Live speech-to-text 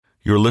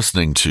You're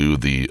listening to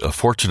the A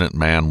Fortunate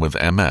Man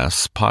with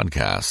MS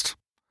podcast.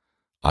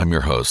 I'm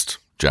your host,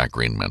 Jack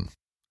Greenman.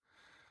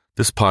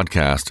 This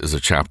podcast is a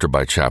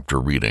chapter-by-chapter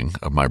reading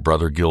of my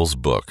brother Gil's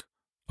book,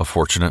 A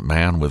Fortunate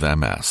Man with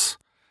MS.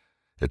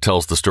 It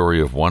tells the story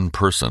of one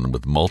person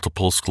with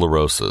multiple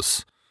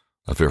sclerosis,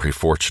 a very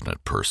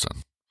fortunate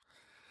person.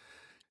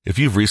 If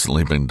you've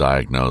recently been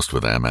diagnosed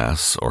with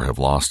MS or have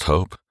lost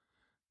hope,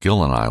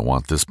 Gil and I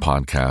want this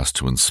podcast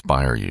to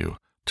inspire you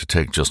to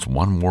take just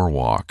one more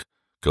walk,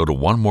 go to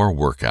one more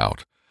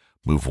workout,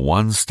 move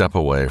one step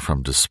away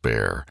from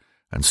despair,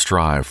 and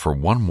strive for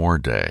one more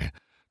day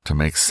to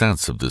make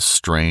sense of this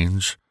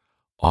strange,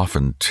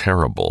 often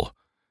terrible,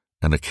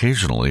 and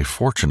occasionally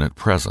fortunate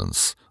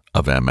presence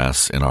of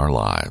MS in our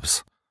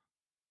lives.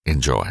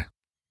 Enjoy.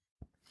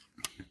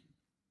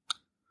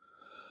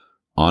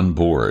 On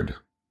Board,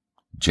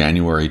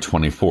 January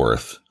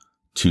 24th,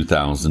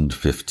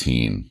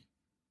 2015.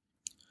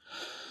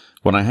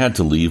 When I had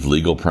to leave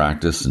legal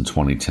practice in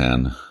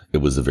 2010, it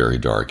was a very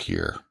dark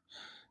year.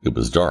 It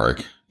was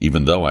dark,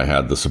 even though I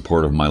had the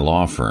support of my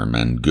law firm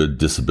and good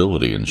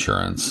disability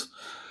insurance.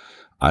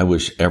 I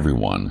wish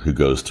everyone who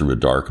goes through a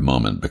dark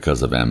moment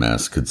because of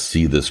MS could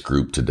see this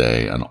group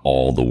today and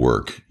all the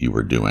work you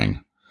are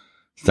doing.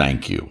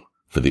 Thank you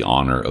for the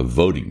honor of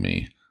voting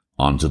me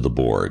onto the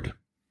board.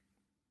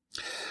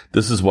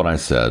 This is what I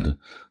said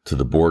to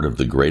the board of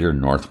the Greater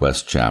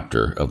Northwest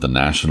chapter of the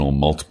National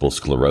Multiple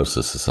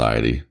Sclerosis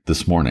Society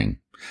this morning.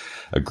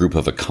 A group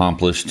of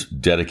accomplished,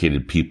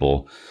 dedicated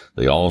people.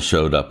 They all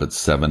showed up at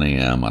 7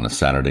 a.m. on a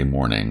Saturday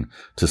morning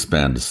to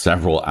spend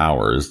several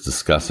hours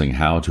discussing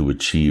how to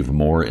achieve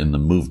more in the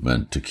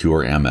movement to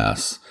cure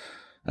MS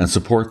and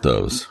support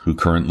those who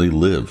currently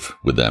live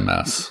with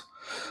MS.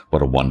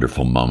 What a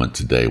wonderful moment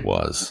today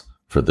was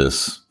for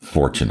this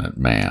fortunate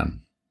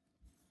man.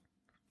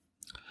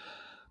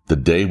 The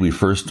day we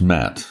first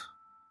met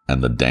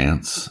and the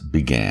dance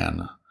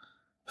began,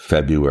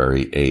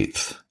 February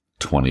 8th,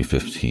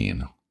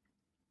 2015.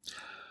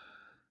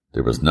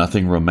 There was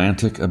nothing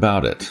romantic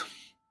about it.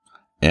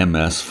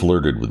 MS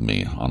flirted with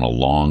me on a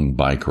long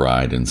bike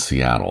ride in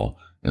Seattle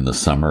in the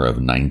summer of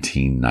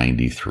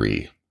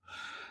 1993.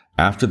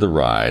 After the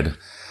ride,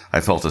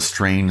 I felt a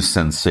strange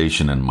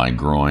sensation in my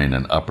groin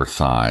and upper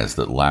thighs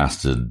that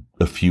lasted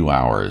a few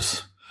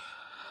hours.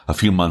 A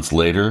few months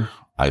later,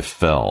 I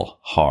fell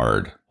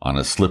hard on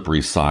a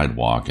slippery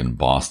sidewalk in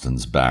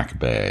Boston's Back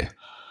Bay.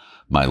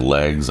 My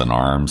legs and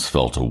arms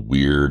felt a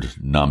weird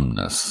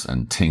numbness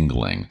and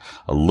tingling,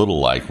 a little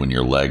like when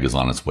your leg is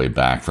on its way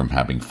back from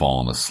having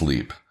fallen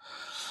asleep.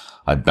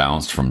 I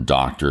bounced from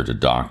doctor to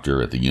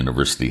doctor at the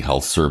University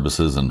Health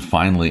Services and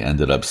finally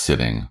ended up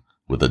sitting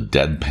with a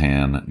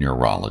deadpan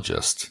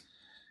neurologist.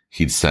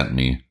 He'd sent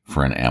me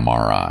for an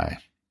MRI.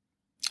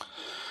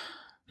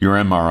 Your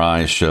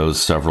MRI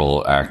shows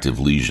several active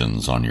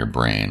lesions on your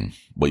brain.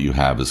 What you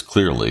have is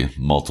clearly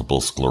multiple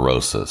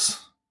sclerosis.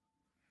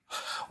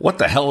 What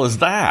the hell is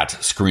that?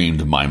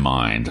 Screamed my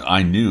mind.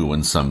 I knew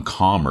in some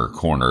calmer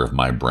corner of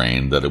my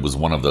brain that it was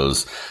one of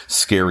those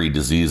scary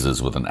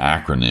diseases with an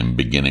acronym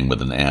beginning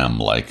with an M,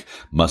 like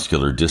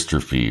muscular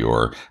dystrophy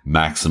or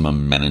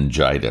maximum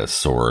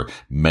meningitis or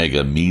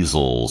mega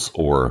measles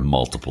or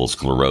multiple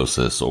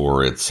sclerosis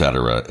or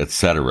etc.,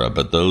 etc.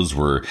 But those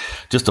were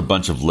just a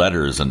bunch of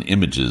letters and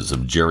images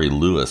of Jerry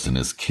Lewis and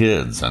his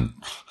kids. And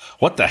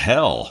what the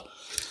hell?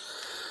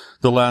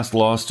 The last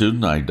law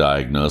student I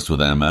diagnosed with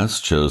MS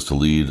chose to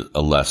lead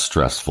a less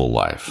stressful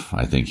life.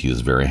 I think he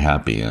is very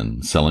happy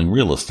in selling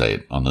real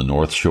estate on the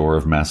North Shore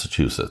of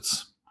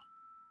Massachusetts.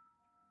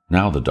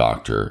 Now the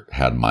doctor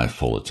had my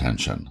full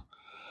attention.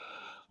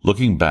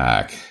 Looking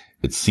back,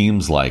 it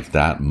seems like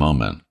that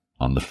moment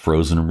on the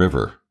frozen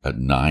river at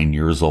 9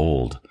 years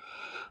old.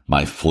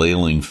 My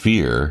flailing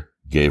fear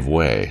gave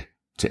way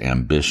to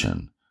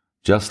ambition,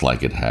 just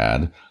like it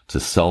had to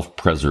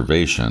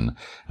self-preservation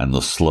and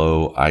the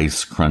slow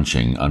ice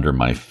crunching under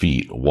my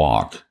feet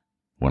walk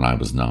when I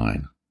was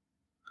 9.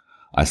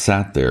 I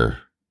sat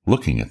there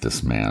looking at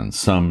this man,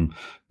 some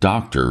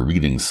doctor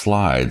reading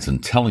slides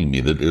and telling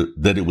me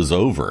that it was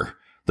over,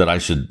 that I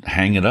should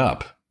hang it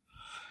up.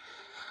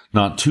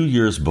 Not 2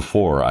 years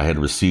before, I had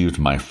received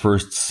my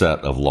first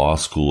set of law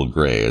school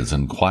grades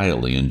and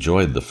quietly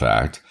enjoyed the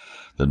fact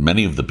that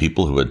many of the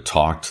people who had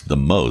talked the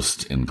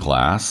most in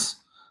class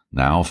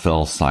now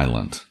fell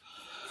silent.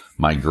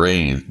 My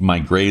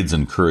grades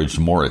encouraged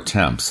more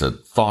attempts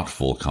at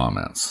thoughtful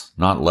comments,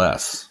 not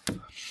less.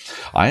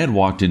 I had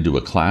walked into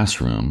a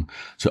classroom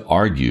to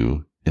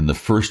argue in the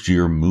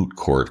first-year moot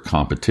court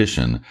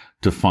competition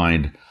to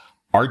find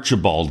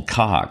Archibald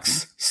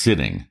Cox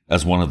sitting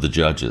as one of the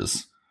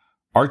judges.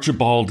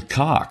 Archibald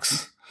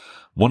Cox,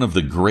 one of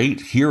the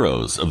great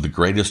heroes of the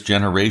greatest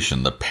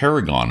generation, the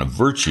paragon of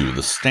virtue,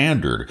 the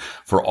standard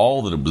for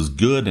all that was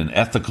good and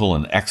ethical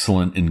and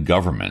excellent in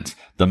government,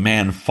 the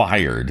man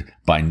fired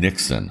by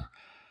Nixon.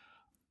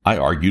 I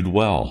argued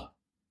well,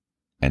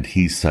 and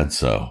he said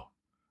so.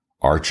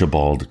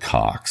 Archibald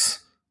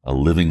Cox, a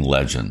living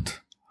legend.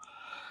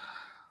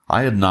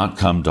 I had not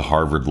come to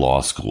Harvard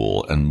Law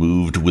School and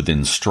moved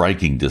within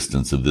striking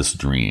distance of this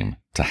dream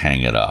to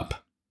hang it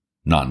up.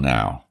 Not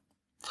now.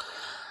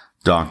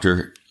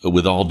 Doctor,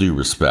 with all due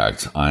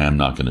respect, I am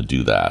not going to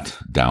do that,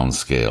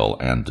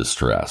 downscale and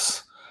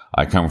distress.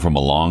 I come from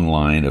a long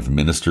line of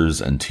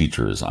ministers and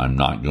teachers. I'm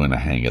not going to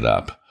hang it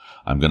up.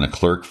 I'm going to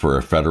clerk for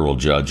a federal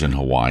judge in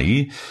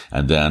Hawaii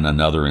and then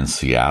another in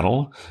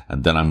Seattle,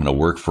 and then I'm going to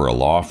work for a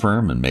law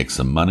firm and make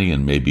some money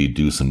and maybe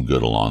do some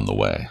good along the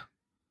way.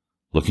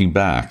 Looking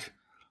back,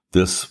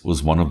 this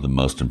was one of the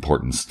most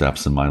important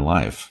steps in my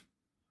life.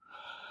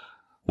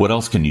 What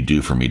else can you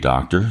do for me,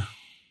 doctor?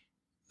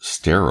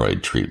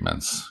 Steroid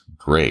treatments.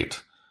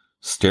 Great.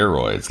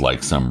 Steroids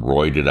like some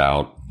roided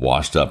out,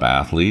 washed up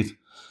athlete?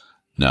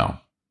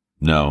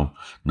 No,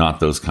 not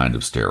those kind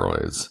of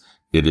steroids.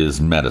 It is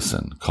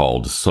medicine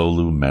called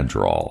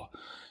Solumedrol.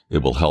 It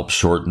will help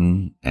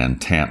shorten and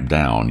tamp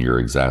down your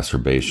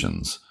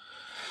exacerbations.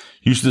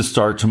 You should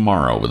start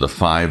tomorrow with a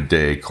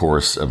 5-day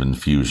course of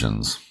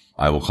infusions.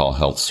 I will call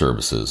health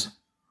services.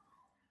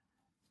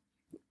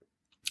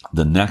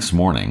 The next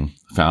morning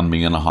found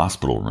me in a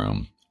hospital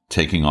room,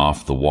 taking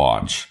off the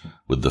watch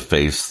with the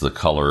face the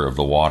color of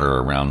the water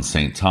around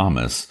St.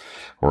 Thomas,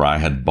 where I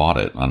had bought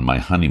it on my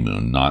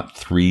honeymoon not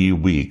 3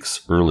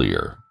 weeks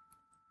earlier.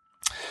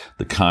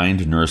 The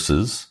kind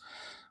nurses,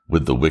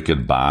 with the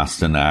wicked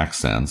Boston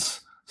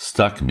accents,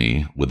 stuck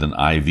me with an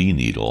IV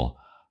needle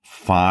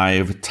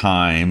 5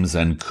 times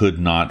and could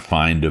not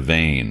find a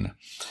vein.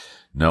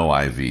 No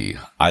IV.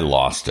 I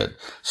lost it,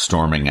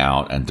 storming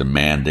out and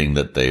demanding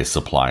that they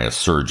supply a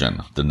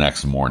surgeon the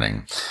next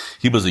morning.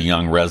 He was a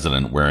young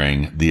resident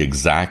wearing the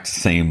exact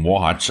same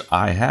watch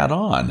I had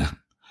on.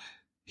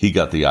 He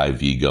got the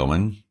IV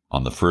going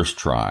on the first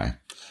try,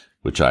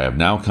 which I have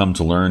now come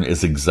to learn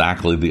is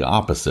exactly the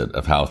opposite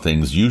of how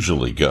things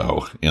usually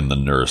go in the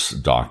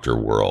nurse-doctor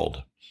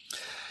world.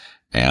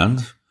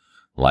 And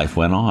life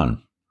went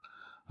on.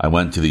 I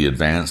went to the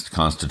advanced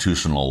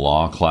constitutional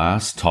law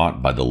class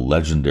taught by the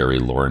legendary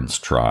Lawrence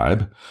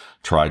Tribe,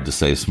 tried to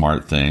say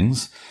smart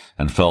things,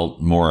 and felt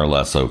more or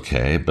less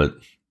okay, but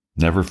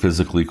never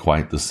physically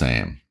quite the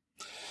same.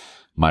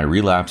 My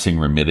relapsing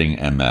remitting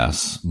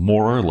MS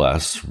more or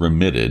less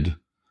remitted,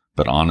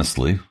 but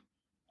honestly,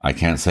 I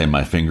can't say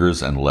my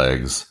fingers and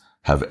legs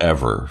have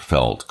ever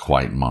felt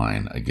quite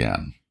mine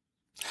again.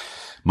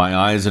 My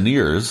eyes and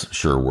ears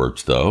sure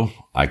worked, though.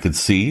 I could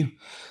see.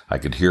 I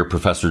could hear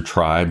Professor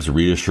Tribe's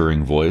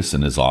reassuring voice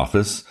in his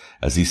office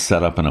as he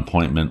set up an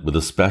appointment with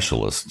a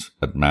specialist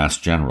at Mass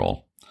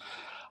General.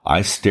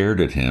 I stared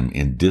at him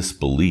in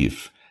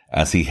disbelief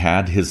as he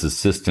had his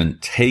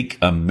assistant take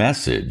a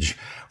message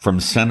from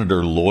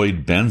Senator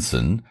Lloyd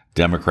Bentsen,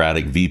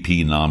 Democratic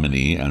VP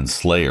nominee and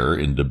slayer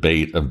in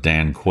debate of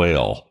Dan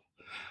Quayle.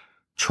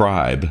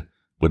 Tribe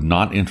would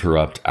not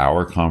interrupt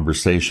our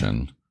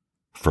conversation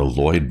for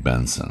Lloyd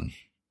Bentsen.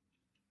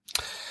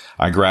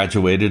 I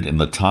graduated in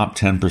the top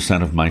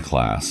 10% of my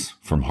class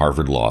from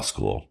Harvard Law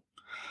School.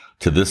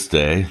 To this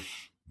day,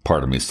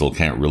 part of me still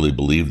can't really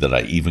believe that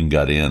I even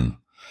got in.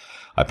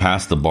 I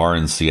passed the bar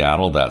in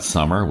Seattle that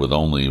summer with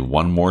only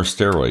one more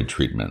steroid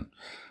treatment.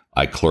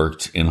 I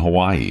clerked in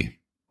Hawaii.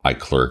 I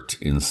clerked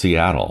in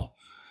Seattle.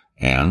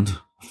 And,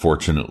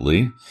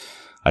 fortunately,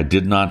 I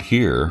did not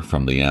hear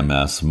from the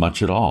MS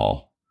much at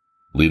all,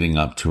 leading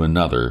up to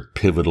another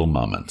pivotal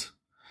moment.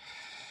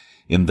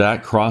 In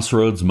that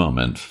crossroads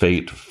moment,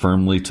 fate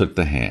firmly took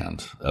the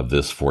hand of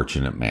this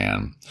fortunate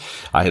man.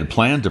 I had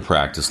planned to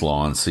practice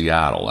law in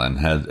Seattle and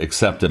had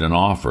accepted an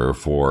offer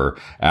for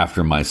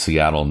after my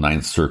Seattle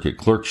Ninth Circuit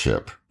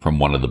clerkship from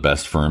one of the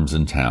best firms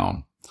in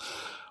town.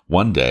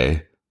 One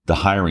day, the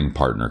hiring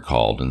partner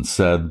called and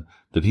said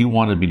that he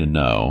wanted me to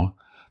know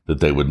that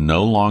they would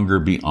no longer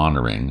be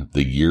honoring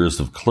the years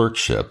of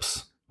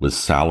clerkships with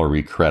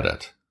salary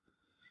credit.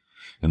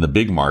 In the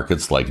big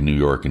markets like New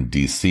York and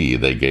D.C.,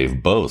 they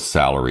gave both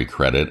salary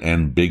credit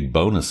and big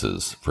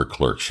bonuses for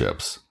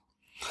clerkships.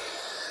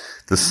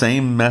 The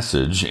same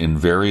message in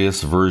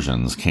various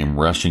versions came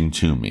rushing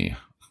to me.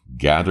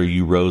 Gather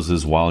you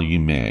roses while you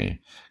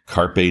may.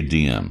 Carpe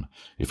diem.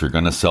 If you're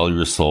going to sell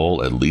your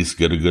soul, at least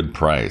get a good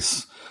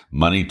price.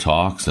 Money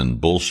talks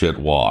and bullshit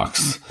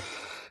walks.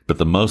 But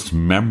the most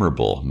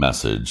memorable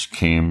message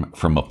came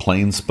from a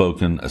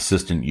plain-spoken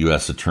assistant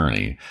U.S.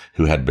 attorney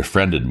who had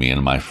befriended me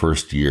in my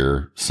first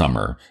year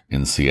summer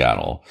in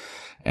Seattle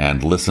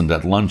and listened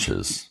at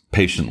lunches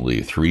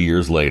patiently 3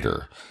 years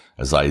later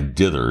as I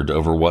dithered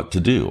over what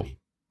to do.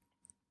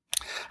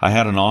 I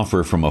had an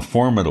offer from a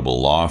formidable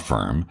law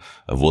firm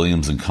of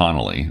Williams &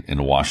 Connolly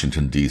in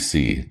Washington,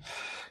 D.C.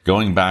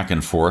 Going back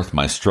and forth,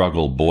 my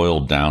struggle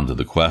boiled down to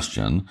the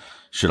question,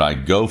 should I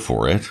go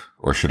for it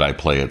or should I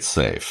play it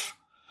safe?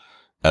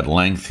 At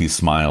length, he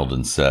smiled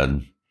and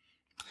said,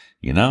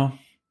 "You know,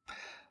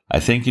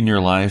 I think in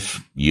your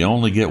life, you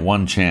only get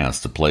one chance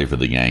to play for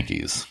the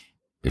Yankees.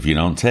 If you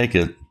don't take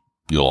it,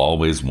 you'll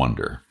always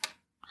wonder."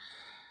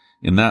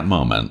 In that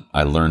moment,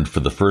 I learned for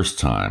the first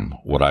time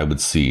what I would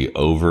see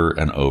over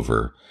and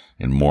over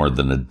in more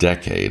than a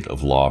decade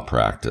of law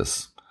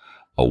practice.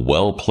 A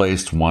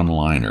well-placed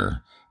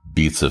one-liner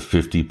beats a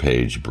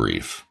 50-page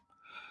brief.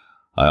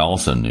 I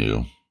also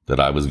knew that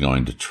I was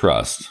going to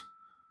trust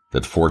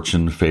that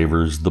fortune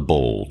favors the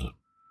bold.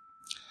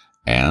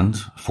 And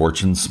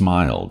fortune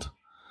smiled.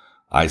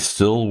 I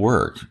still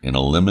work in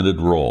a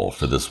limited role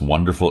for this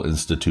wonderful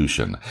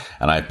institution,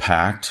 and I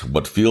packed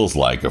what feels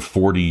like a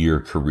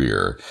 40-year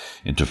career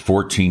into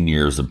 14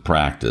 years of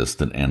practice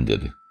that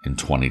ended in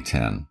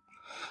 2010.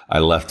 I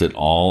left it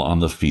all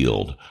on the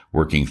field,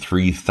 working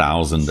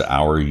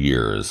 3,000-hour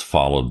years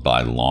followed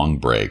by long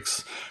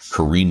breaks,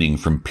 careening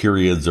from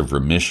periods of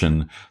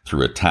remission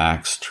through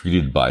attacks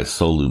treated by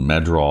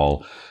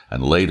Solumedrol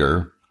and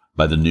later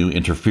by the new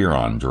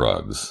interferon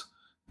drugs,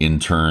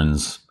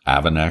 interns,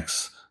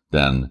 Avonex,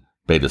 then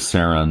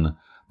Betaseron,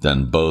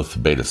 then both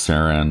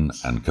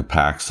Betaseron and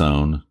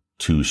Copaxone,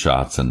 2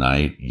 shots a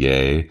night,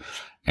 yay,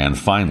 and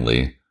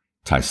finally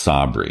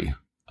Tysabri,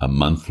 a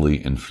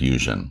monthly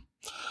infusion.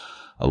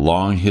 A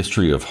long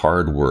history of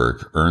hard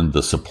work earned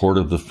the support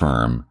of the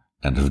firm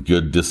and of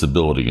good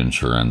disability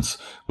insurance,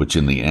 which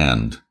in the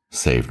end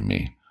saved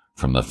me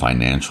from the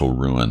financial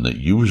ruin that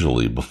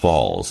usually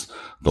befalls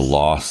the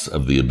loss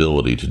of the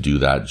ability to do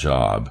that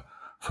job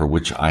for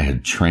which I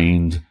had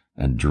trained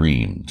and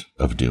dreamed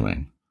of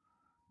doing,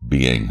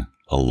 being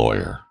a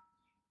lawyer.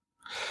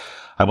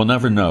 I will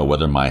never know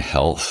whether my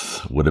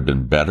health would have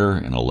been better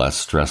in a less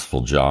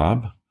stressful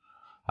job.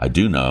 I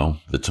do know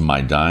that to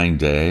my dying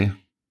day,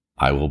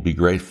 I will be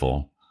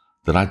grateful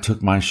that I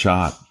took my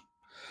shot.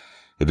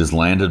 It has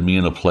landed me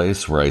in a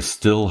place where I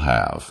still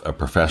have a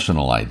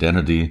professional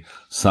identity,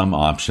 some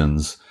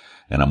options,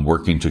 and I'm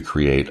working to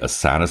create a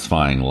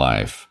satisfying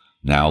life,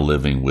 now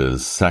living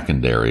with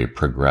secondary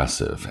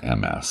progressive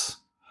MS.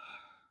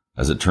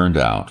 As it turned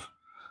out,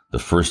 the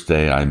first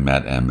day I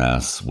met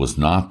MS was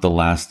not the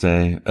last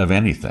day of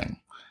anything.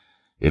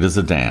 It is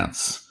a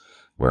dance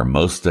where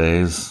most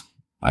days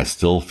I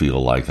still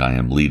feel like I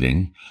am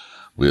leading,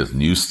 with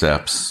new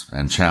steps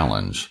and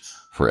challenge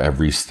for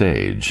every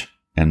stage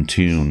and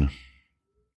tune.